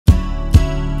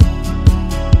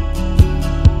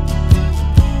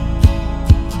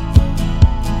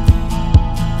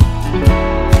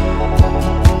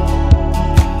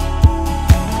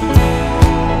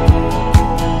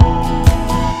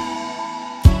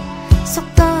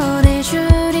속도를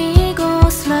줄이고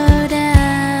slow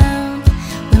down.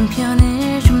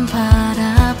 왼편을 좀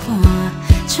바라봐.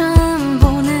 처음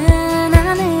보는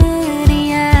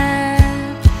하늘이야.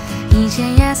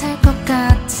 이제야 살 것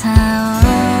같아.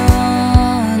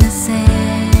 어느새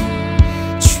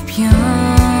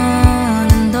주변은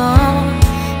더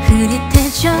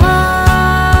흐릿해져.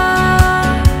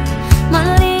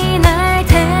 멀리 날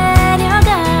데려가.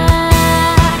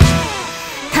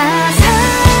 다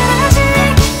사라진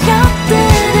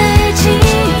기억들을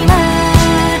지나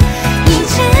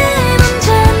이젠 혼자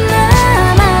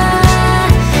남아.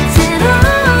 새로운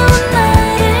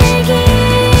나를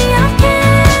기억해.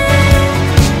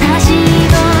 다시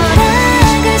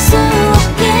돌아갈 수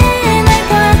없게 날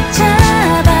꽉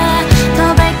잡아. 더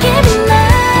밝게 빛나.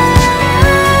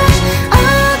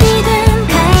 어디든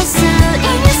갈 수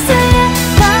있을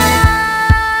거야.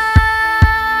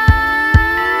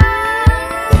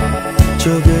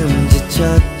 조금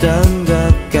지쳤던 것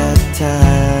같아.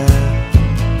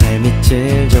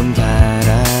 발밑을 좀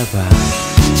바라봐.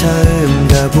 처음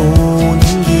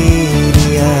가보는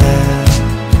길이야.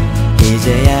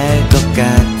 이제야 알 것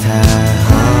같아.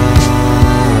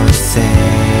 어느새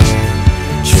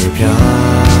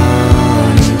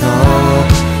주변은 더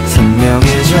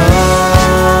선명해져.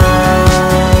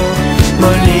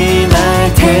 멀리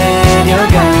날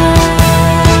데려가.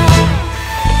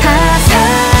 다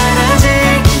사라진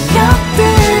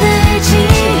기억들을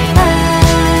지나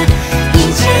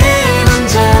이젠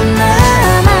혼자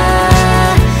남아.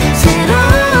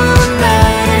 새로운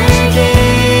나를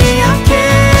기억해.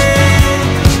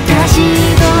 다시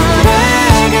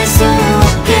돌아갈 수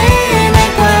없게 날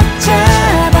꽉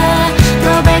잡아. 더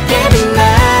밝게 빛나.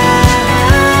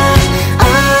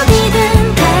 어디든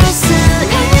갈 수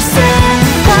있을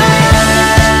거야.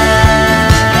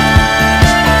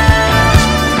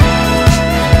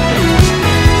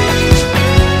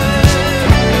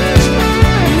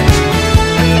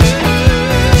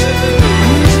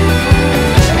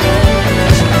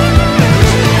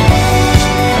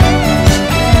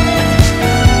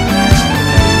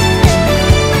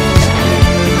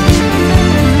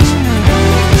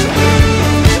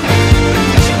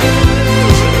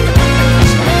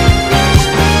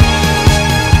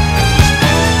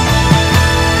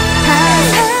 다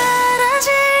사라질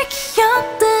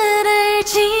기억들을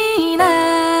지나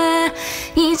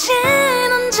이젠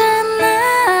혼자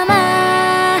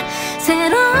남아.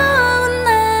 새로운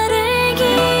나를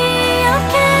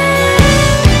기억해.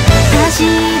 다시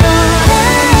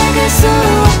돌아갈 수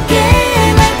없게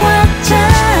날 꽉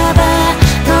잡아.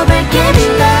 더 밝게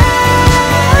빛나.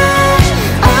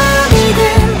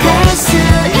 어디든 갈 수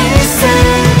있을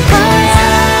거야.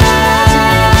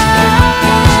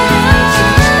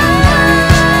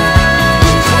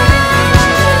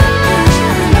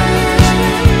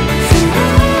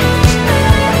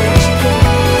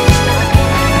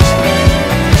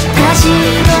 다시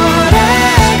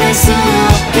돌아갈 수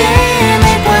없게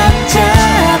날 꽉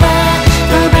잡아.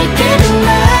 더 밝게 빛나.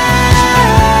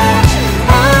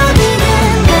 어디든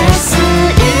갈 수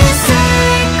있을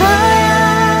거야.